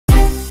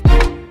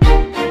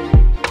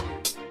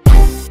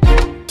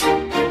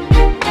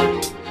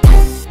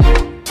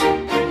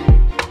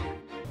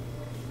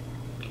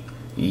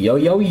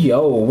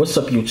Yo, what's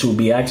up YouTube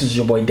BX? It's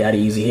your boy Daddy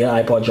Easy here,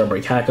 iPod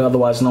Jailbreak Hacker,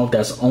 otherwise known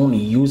as Only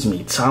Use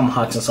Me, Tom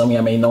Hawks, and some of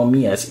y'all may know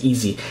me as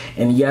Easy.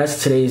 And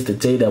yes, today is the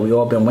day that we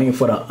all been waiting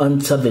for, the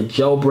untethered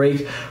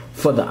jailbreak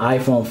for the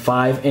iPhone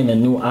 5 and the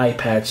new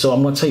iPad. So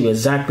I'm going to tell you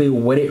exactly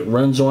what it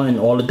runs on in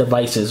all the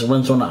devices. It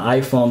runs on the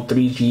iPhone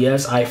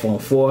 3GS,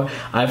 iPhone 4,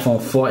 iPhone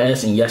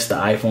 4S, and yes, the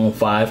iPhone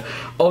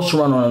 5.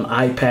 Also run on an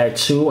iPad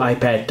 2,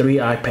 iPad 3,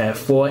 iPad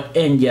 4,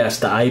 and yes,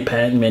 the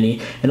iPad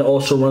mini. And it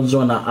also runs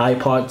on the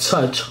iPod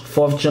Touch,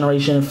 4th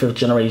generation and 5th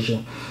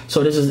generation.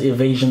 So this is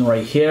evasi0n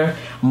right here.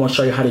 I'm going to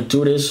show you how to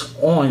do this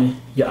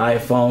on your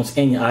iPhones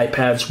and your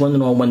iPads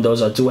running on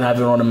Windows. I do have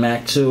it on the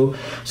Mac too.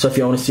 So if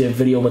you want to see a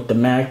video with the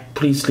Mac,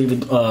 please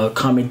leave a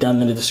comment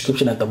down in the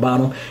description at the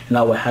bottom, and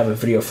I will have a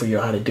video for you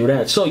how to do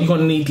that. So you're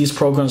going to need these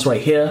programs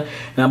right here,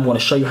 and I'm going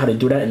to show you how to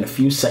do that in a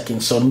few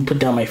seconds. So let me put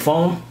down my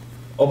phone,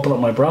 open up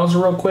my browser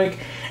real quick,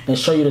 and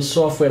show you the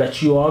software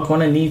that you are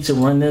going to need to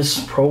run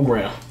this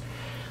program.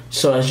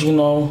 So as you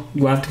know,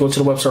 you have to go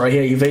to the website right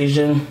here,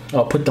 evasi0n.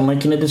 I'll put the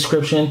link in the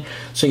description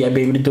so you'll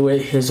be able to do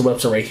it. Here's the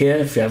website right here.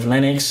 If you have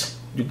Linux,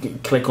 you can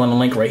click on the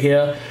link right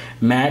here,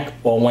 Mac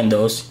or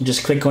Windows. You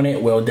just click on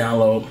it, we'll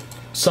download.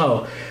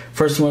 So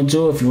first you want to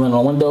do, if you run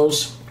on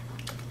Windows,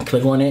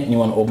 click on it and you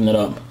want to open it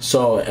up.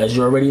 So as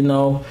you already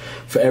know,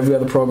 for every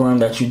other program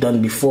that you've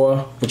done before,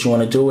 what you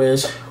want to do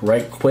is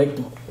right click.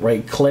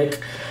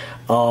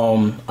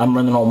 I'm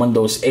running on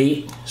Windows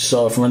 8,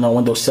 so if you're running on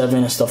Windows 7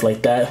 and stuff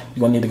like that, you're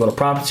going to need to go to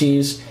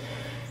Properties,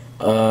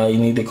 you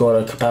need to go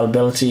to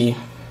Compatibility,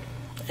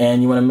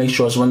 and you want to make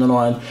sure it's running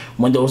on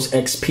Windows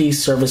XP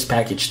Service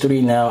Package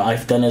 3. Now,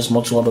 I've done this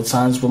multiple other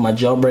times with my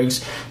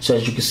jailbreaks, so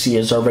as you can see,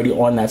 it's already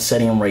on that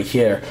setting right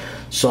here.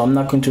 So I'm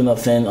not going to do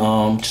nothing,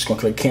 just going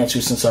to click Cancel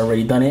since I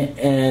already done it,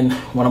 and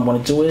what I'm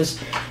going to do is,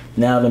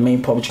 now the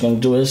main part what you're going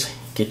to do is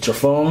get your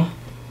phone,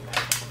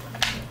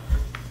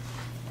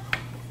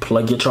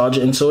 plug your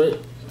charger into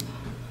it,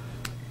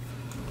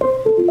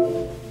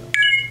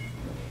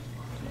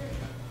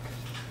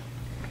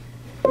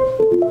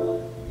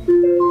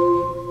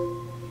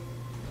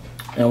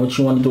 and what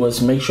you want to do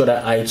is make sure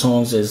that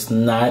iTunes is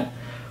not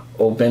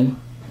open.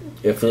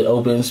 If it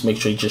opens, make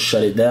sure you just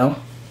shut it down.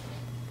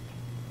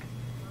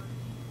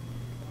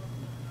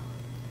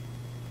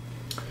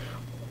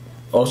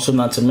 Also,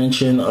 not to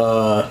mention,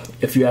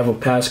 if you have a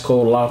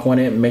passcode lock on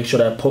it, make sure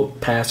that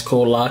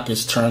passcode lock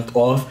is turned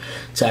off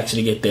to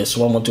actually get this.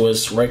 So what I'm going to do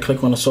is right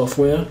click on the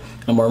software.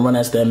 I'm going to run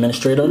as the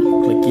administrator.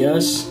 Click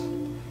yes.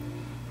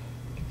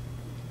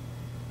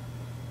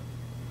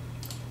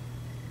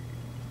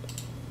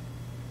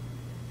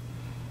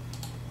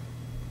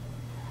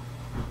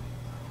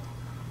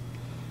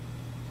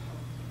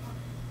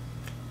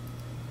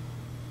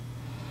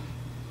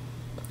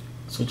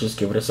 So just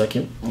give it a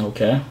second.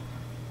 Okay.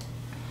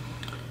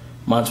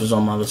 Mine was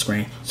on my other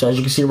screen. So as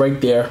you can see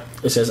right there,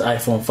 it says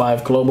iPhone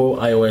 5 Global,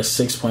 iOS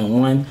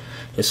 6.1.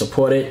 It's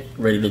supported,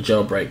 ready to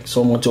jailbreak.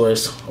 So what I'm going to do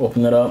is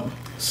open it up,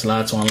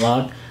 slide to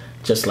unlock,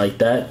 just like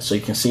that, so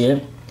you can see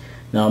it.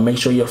 Now make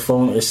sure your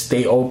phone is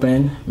stay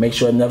open. Make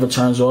sure it never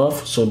turns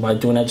off. So by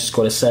doing that, just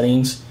go to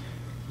Settings,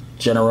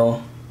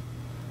 General,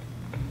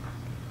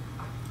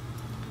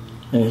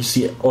 and you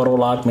see Auto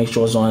Lock. Make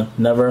sure it's on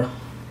Never,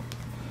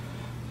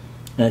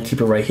 and keep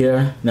it right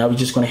here. Now we're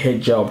just going to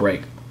hit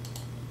Jailbreak.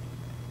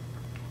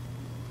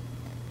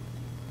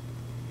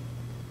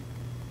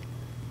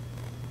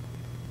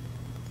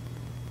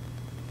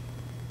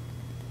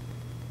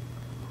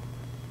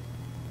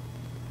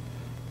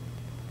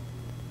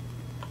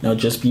 Now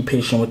just be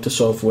patient with the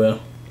software.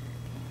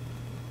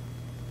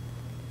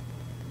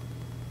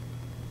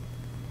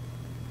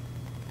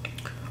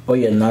 Oh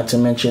yeah, not to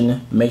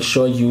mention, make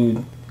sure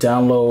you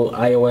download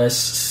iOS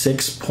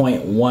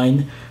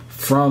 6.1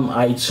 from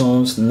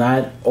iTunes,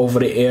 not over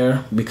the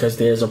air, because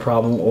there's a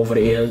problem over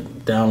the air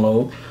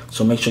download.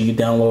 So make sure you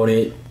download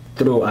it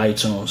through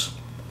iTunes.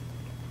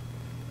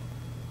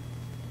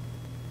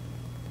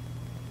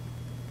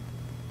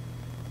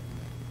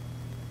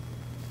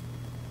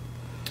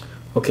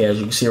 Okay, as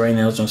you can see right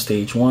now, it's on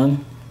stage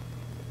 1.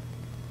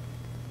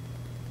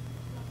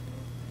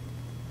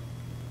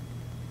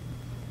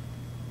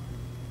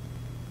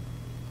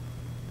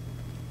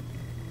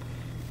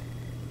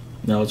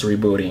 Now it's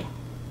rebooting.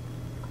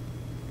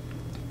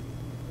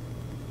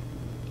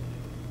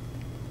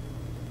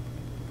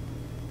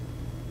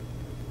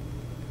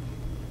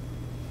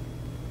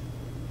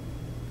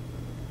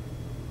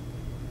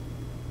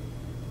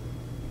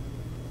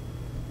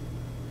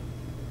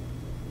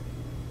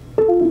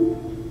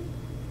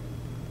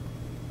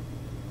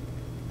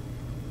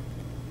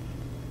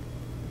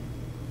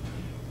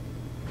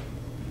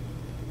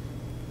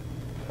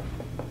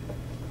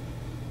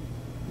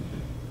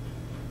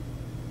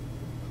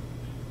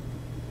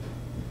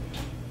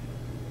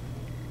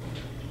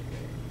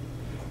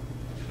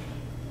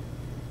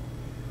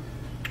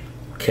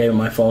 Okay,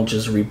 my phone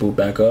just reboot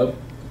back up.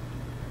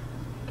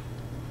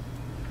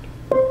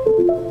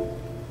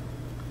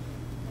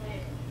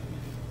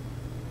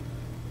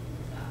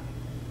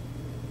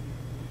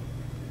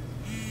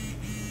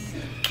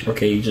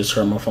 Okay, you just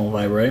heard my phone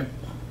vibrate.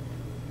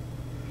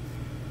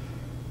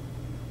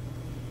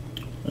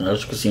 And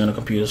as you can see on the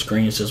computer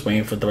screen, it's just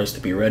waiting for the device to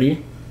be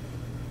ready.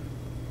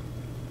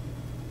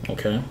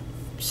 Okay,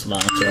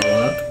 slide into the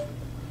lock.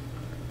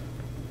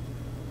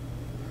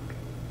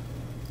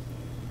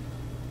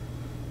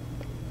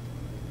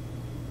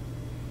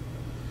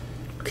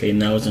 Okay,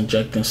 now it's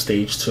injecting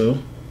stage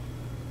 2.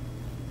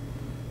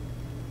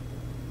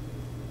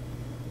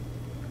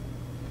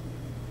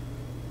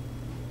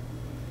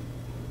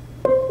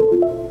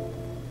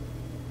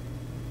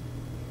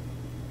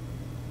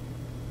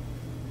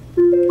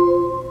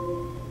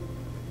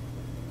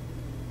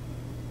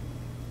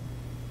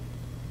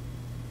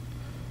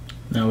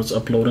 Now it's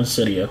uploading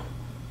Cydia.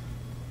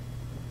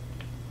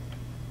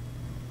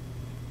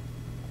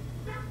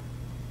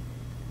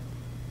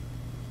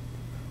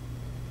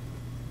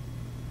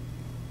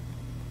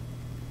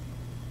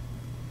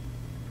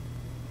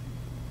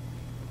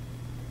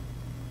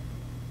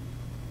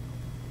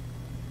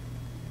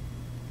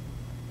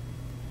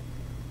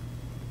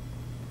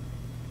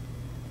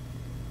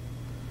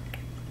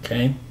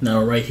 Okay,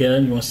 now right here,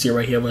 you want to see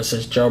right here where it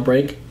says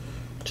jailbreak.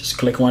 Just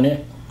click on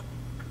it.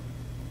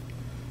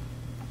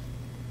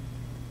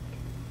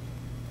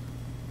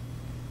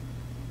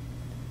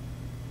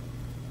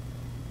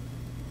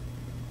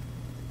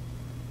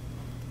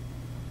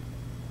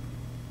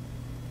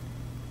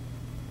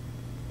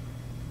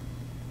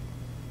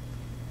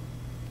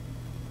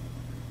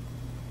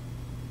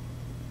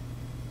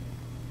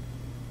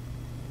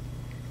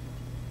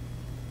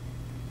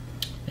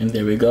 And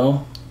there we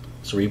go.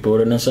 It's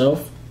rebooting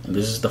itself. And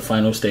this is the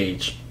final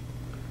stage.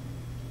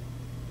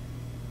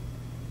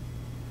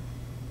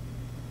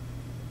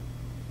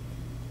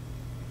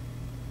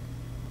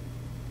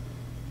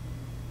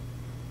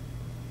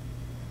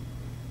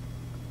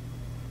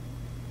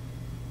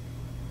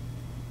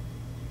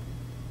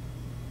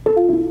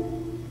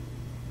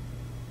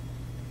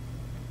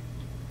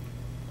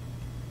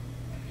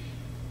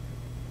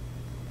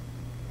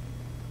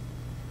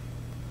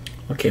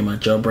 Okay, my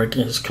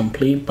jailbreaking is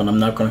complete, but I'm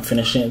not going to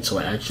finish it until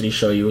I actually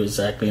show you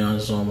exactly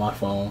on my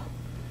phone.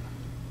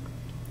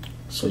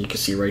 So you can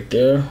see right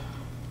there.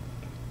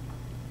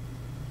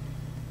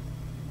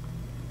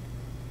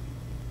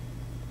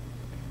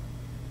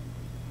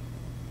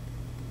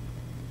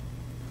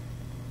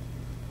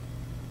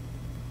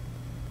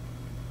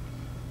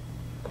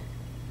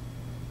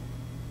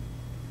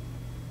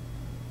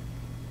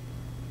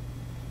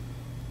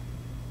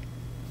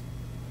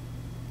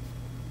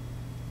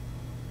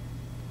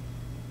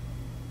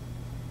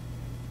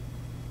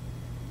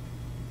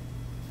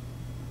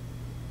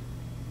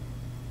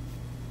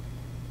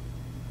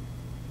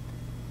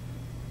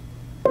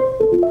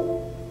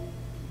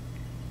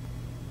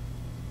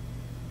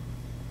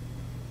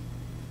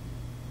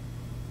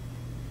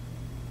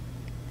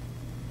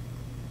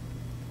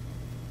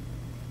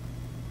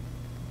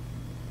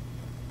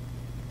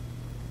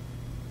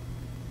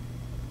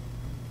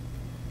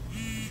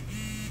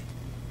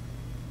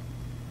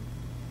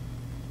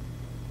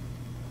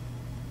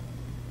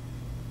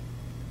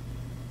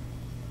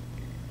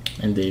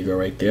 And there you go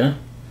right there.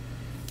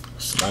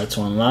 Slide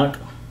to unlock.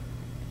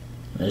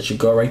 And as you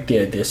go right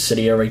there, there's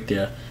Cydia right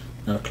there.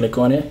 Now click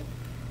on it.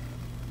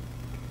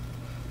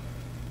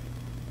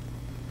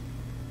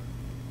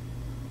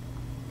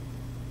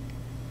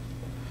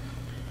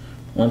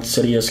 Once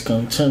Cydia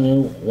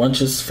is once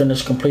it's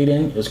finished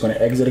completing, it's going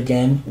to exit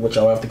again, which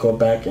I'll have to go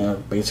back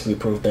and basically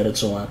prove that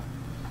it's on.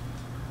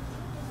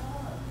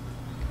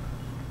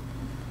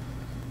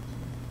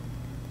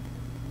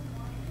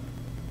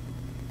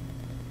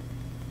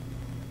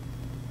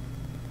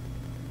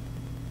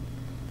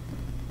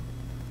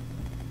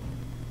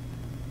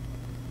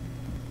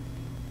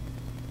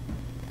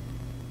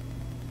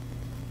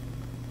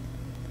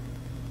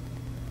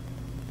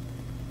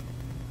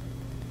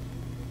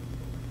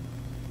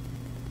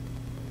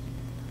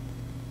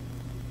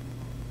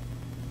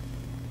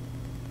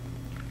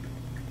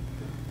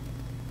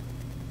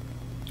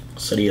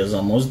 Cydia is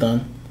almost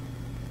done.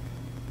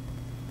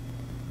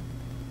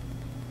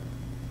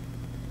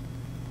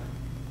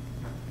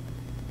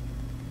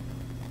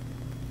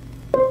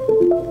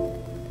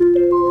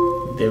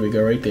 There we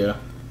go right there.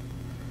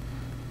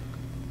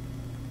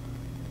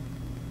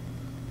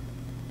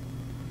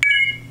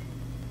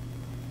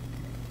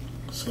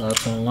 Slide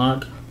to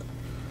unlock.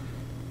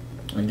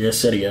 And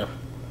there's Cydia.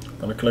 I'm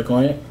gonna click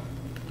on it.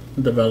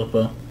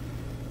 Developer.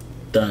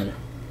 Done.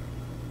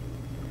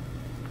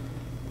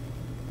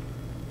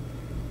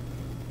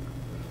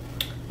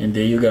 And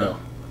there you go.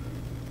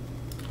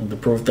 The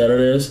proof that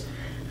it is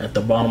at the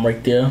bottom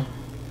right there. You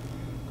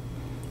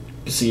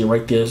can see it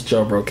right there is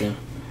jailbroken.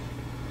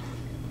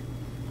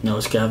 Now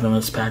it's gathering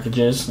its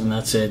packages, and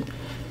that's it.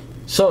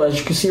 So as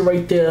you can see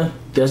right there,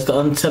 there's the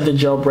untethered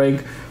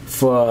jailbreak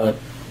for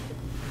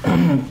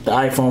the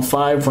iPhone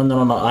 5 running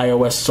on the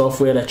iOS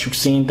software that you've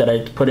seen that I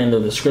put in the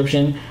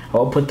description.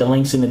 I'll put the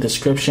links in the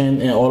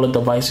description and all the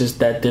devices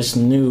that this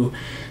new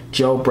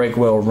jailbreak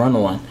will run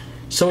on.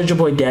 So it's your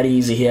boy Daddy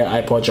Easy here,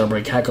 iPod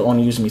Jailbreak Hacker.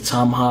 Only use me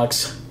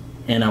tomahawks,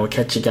 and I will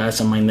catch you guys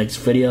in my next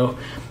video. I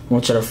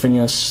want you to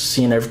finish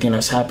seeing everything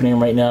that's happening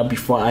right now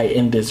before I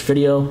end this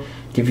video.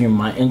 give you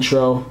my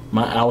intro,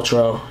 my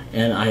outro,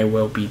 and I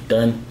will be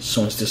done as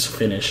soon as this is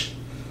finished.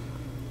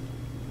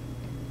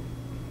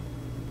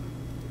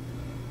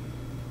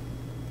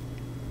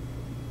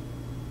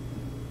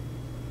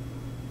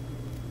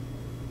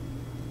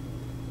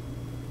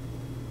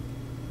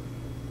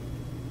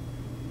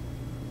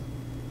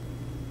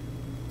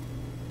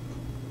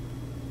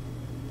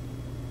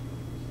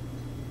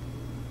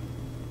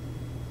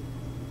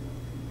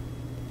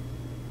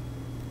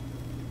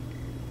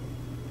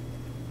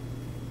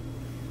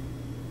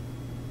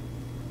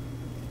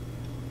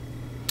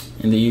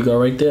 And there you go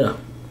right there.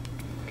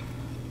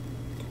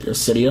 There's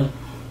Cydia.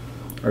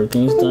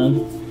 Everything's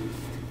done.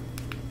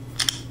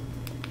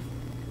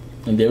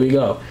 And there we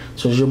go.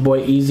 So it's your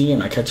boy Easy,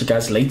 and I'll catch you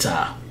guys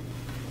later.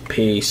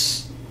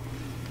 Peace.